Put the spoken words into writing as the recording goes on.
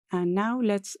And now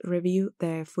let's review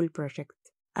the full project.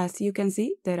 As you can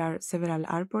see, there are several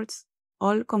artboards,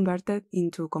 all converted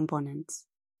into components.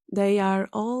 They are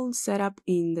all set up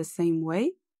in the same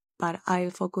way, but I'll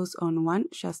focus on one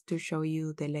just to show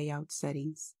you the layout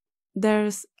settings.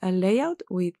 There's a layout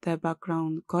with the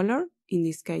background color, in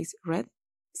this case red,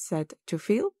 set to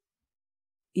fill.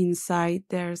 Inside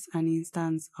there's an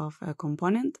instance of a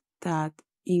component that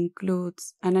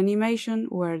includes an animation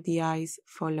where the eyes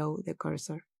follow the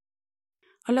cursor.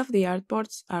 All of the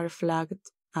artboards are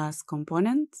flagged as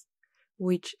components,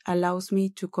 which allows me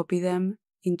to copy them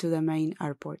into the main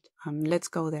artboard. Let's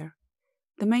go there.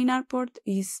 The main artboard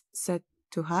is set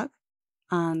to hug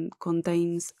and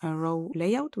contains a row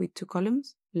layout with 2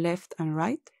 columns, left and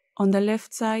right. On the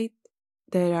left side,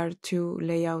 there are 2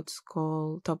 layouts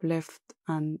called top left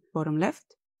and bottom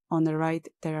left. On the right,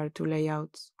 there are 2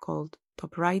 layouts called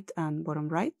top right and bottom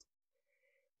right.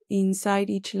 Inside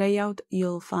each layout,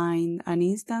 you'll find an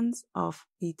instance of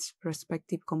its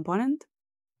respective component.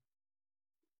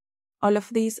 All of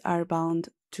these are bound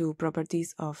to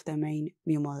properties of the main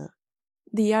view model.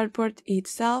 The artboard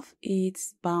itself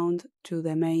is bound to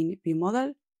the main view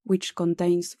model, which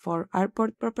contains 4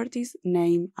 artboard properties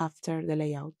named after the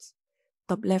layouts: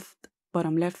 top left,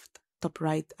 top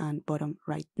right, and bottom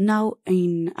right. Now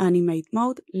in animate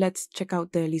mode, let's check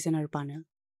out the listener panel.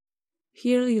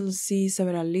 Here you'll see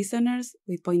several listeners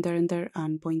with pointer enter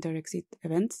and pointer exit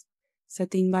events,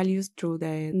 setting values through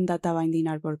the data binding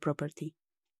artboard property.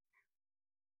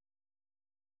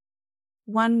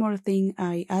 One more thing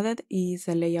I added is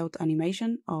a layout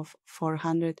animation of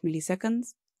 400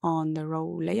 milliseconds on the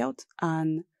row layout,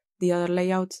 and the other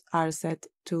layouts are set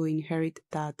to inherit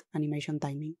that animation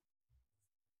timing.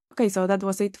 Okay, so that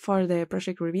was it for the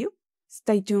project review.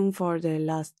 Stay tuned for the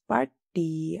last part,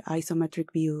 the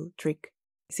isometric view trick.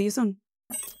 See you soon!